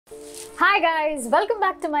Hi guys, welcome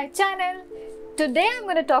back to my channel. Today I'm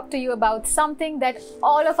going to talk to you about something that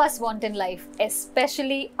all of us want in life,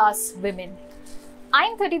 especially us women.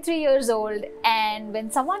 I'm 33 years old, and when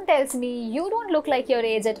someone tells me you don't look like your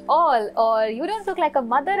age at all, or you don't look like a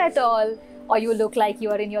mother at all, or you look like you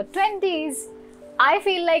are in your 20s, I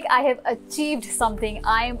feel like I have achieved something.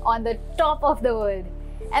 I'm on the top of the world.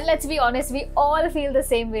 And let's be honest, we all feel the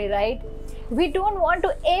same way, right? We don't want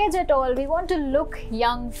to age at all. We want to look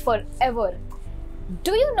young forever.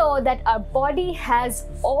 Do you know that our body has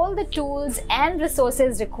all the tools and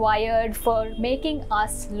resources required for making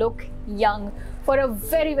us look young for a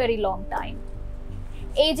very, very long time?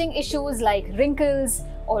 Aging issues like wrinkles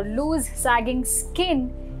or loose, sagging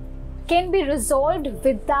skin can be resolved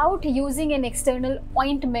without using an external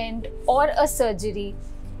ointment or a surgery.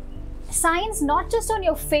 Signs not just on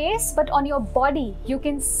your face but on your body. You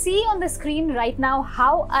can see on the screen right now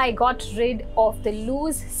how I got rid of the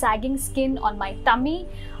loose, sagging skin on my tummy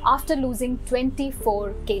after losing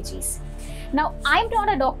 24 kgs. Now, I'm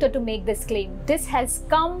not a doctor to make this claim. This has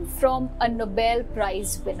come from a Nobel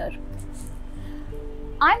Prize winner.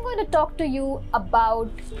 I'm going to talk to you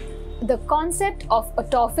about the concept of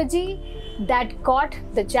autophagy that got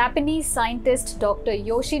the Japanese scientist Dr.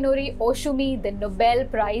 Yoshinori Oshumi the Nobel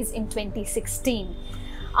Prize in 2016.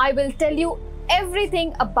 I will tell you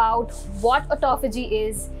everything about what autophagy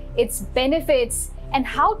is, its benefits, and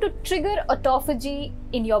how to trigger autophagy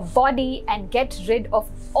in your body and get rid of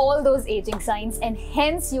all those aging signs, and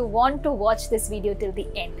hence you want to watch this video till the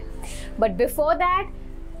end. But before that,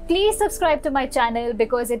 please subscribe to my channel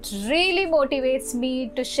because it really motivates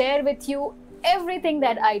me to share with you everything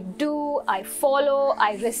that I do, I follow,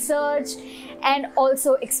 I research, and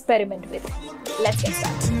also experiment with. Let's get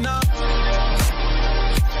started.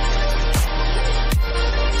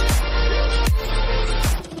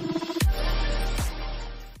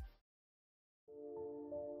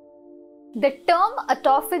 The term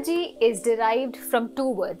autophagy is derived from two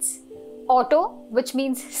words: auto, which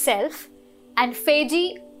means self, and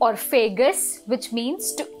phagy or phagus, which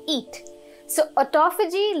means to eat. So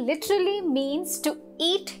autophagy literally means to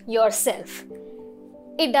eat yourself.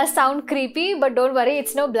 It does sound creepy, but don't worry,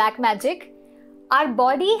 it's no black magic. Our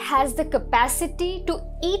body has the capacity to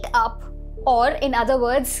eat up, or in other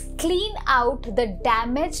words, clean out the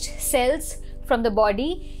damaged cells from the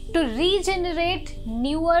body to regenerate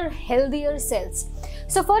newer, healthier cells.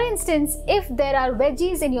 So for instance, if there are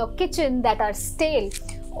veggies in your kitchen that are stale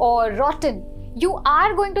or rotten, you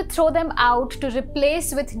are going to throw them out to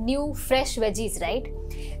replace with new fresh veggies, right?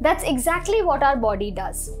 That's exactly what our body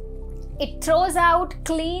does. It throws out,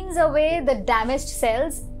 cleans away the damaged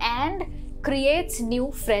cells and creates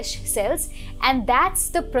new fresh cells, and that's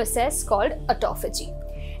the process called autophagy.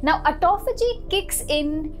 Now, autophagy kicks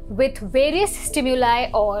in with various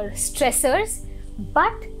stimuli or stressors,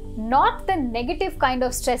 but not the negative kind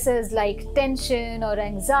of stressors like tension or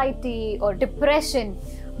anxiety or depression,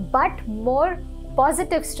 but more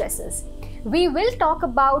positive stresses. We will talk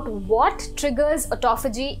about what triggers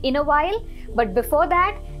autophagy in a while, but before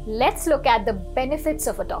that, let's look at the benefits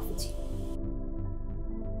of autophagy.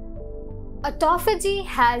 Autophagy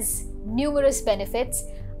has numerous benefits.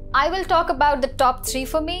 I will talk about the top 3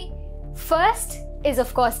 for me. First is,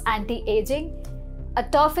 of course, anti-aging.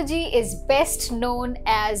 Autophagy is best known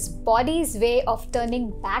as body's way of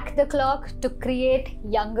turning back the clock to create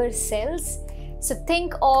younger cells. So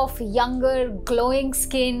think of younger, glowing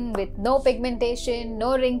skin with no pigmentation,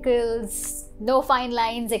 no wrinkles, no fine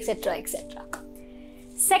lines, etc., etc.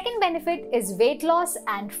 Second benefit is weight loss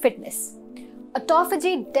and fitness.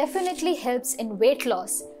 Autophagy definitely helps in weight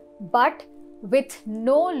loss, but with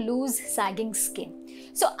no loose, sagging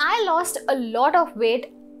skin. So I lost a lot of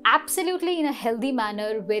weight absolutely in a healthy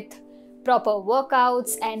manner with proper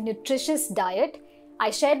workouts and nutritious diet. I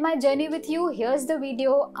shared my journey with you. Here's the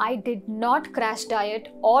video. I did not crash diet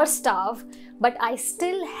or starve, but I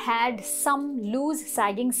still had some loose,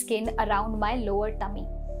 sagging skin around my lower tummy.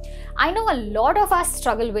 I know a lot of us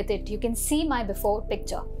struggle with it. You can see my before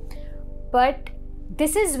picture. But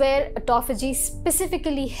this is where autophagy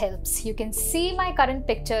specifically helps. You can see my current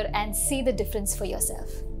picture and see the difference for yourself.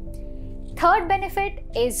 Third benefit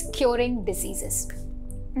is curing diseases.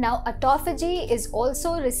 Now, autophagy is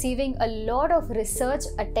also receiving a lot of research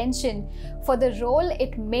attention for the role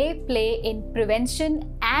it may play in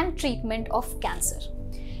prevention and treatment of cancer.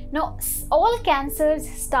 Now, all cancers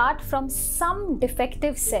start from some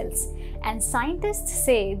defective cells, and scientists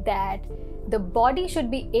say that the body should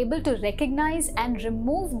be able to recognize and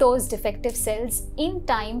remove those defective cells in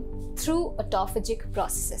time through autophagic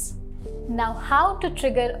processes. Now, how to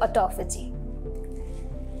trigger autophagy?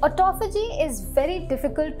 Autophagy is very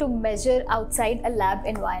difficult to measure outside a lab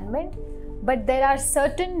environment, but there are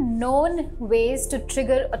certain known ways to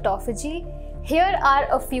trigger autophagy. Here are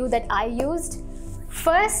a few that I used.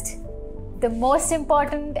 First, the most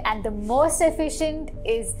important and the most efficient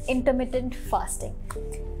is intermittent fasting.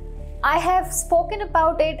 I have spoken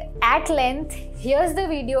about it at length. Here's the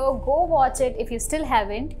video, go watch it if you still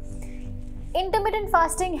haven't. Intermittent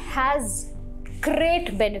fasting has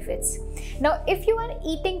great benefits. Now, if you are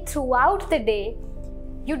eating throughout the day,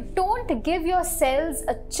 you don't give your cells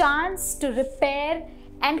a chance to repair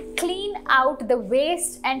and clean out the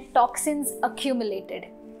waste and toxins accumulated.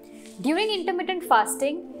 During intermittent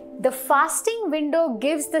fasting, the fasting window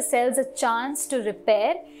gives the cells a chance to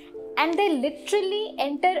repair, and they literally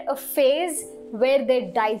enter a phase where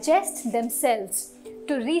they digest themselves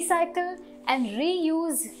to recycle and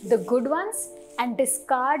reuse the good ones and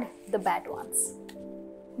discard the bad ones.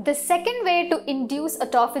 The second way to induce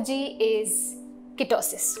autophagy is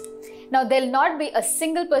ketosis. Now, there'll not be a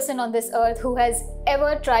single person on this earth who has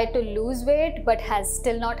ever tried to lose weight but has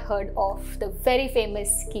still not heard of the very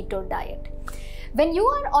famous keto diet. When you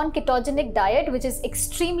are on ketogenic diet, which is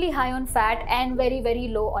extremely high on fat and very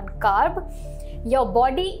low on carb, your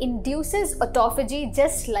body induces autophagy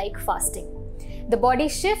just like fasting. The body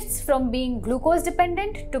shifts from being glucose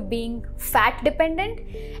dependent to being fat dependent,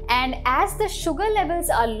 and as the sugar levels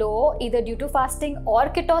are low, either due to fasting or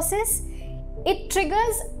ketosis, it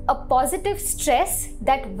triggers a positive stress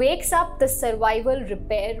that wakes up the survival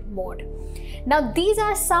repair mode. Now, these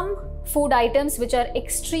are some food items which are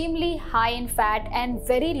extremely high in fat and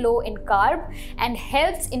very low in carb and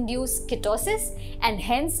helps induce ketosis and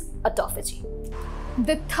hence autophagy.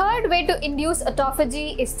 The third way to induce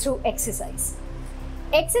autophagy is through exercise.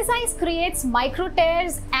 Exercise creates micro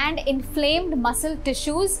tears and inflamed muscle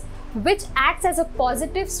tissues, which acts as a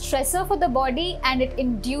positive stressor for the body, and it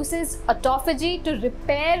induces autophagy to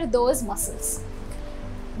repair those muscles.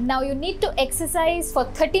 Now, you need to exercise for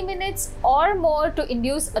 30 minutes or more to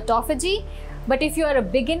induce autophagy, but if you are a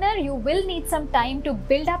beginner, you will need some time to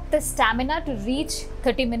build up the stamina to reach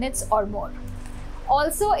 30 minutes or more.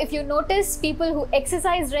 Also, if you notice, people who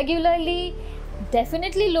exercise regularly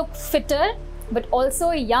definitely look fitter, but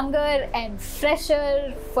also younger and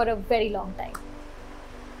fresher for a very long time.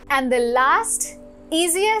 And the last,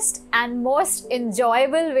 easiest and most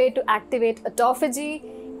enjoyable way to activate autophagy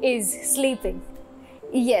is sleeping.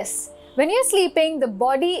 Yes, when you're sleeping, the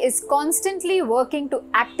body is constantly working to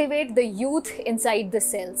activate the youth inside the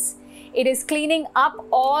cells. It is cleaning up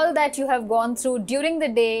all that you have gone through during the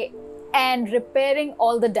day and repairing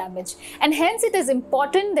all the damage. And hence it is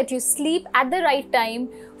important that you sleep at the right time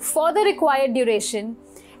for the required duration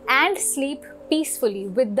and sleep peacefully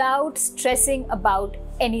without stressing about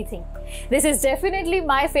anything. This is definitely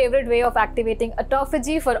my favorite way of activating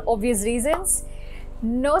autophagy for obvious reasons.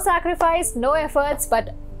 No sacrifice, no efforts,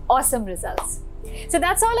 but awesome results. So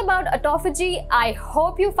that's all about autophagy. I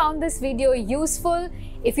hope you found this video useful.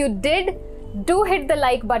 If you did, do hit the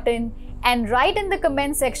like button and write in the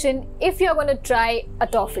comment section if you're going to try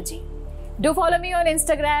autophagy. Do follow me on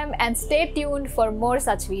Instagram and stay tuned for more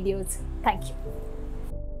such videos. Thank you.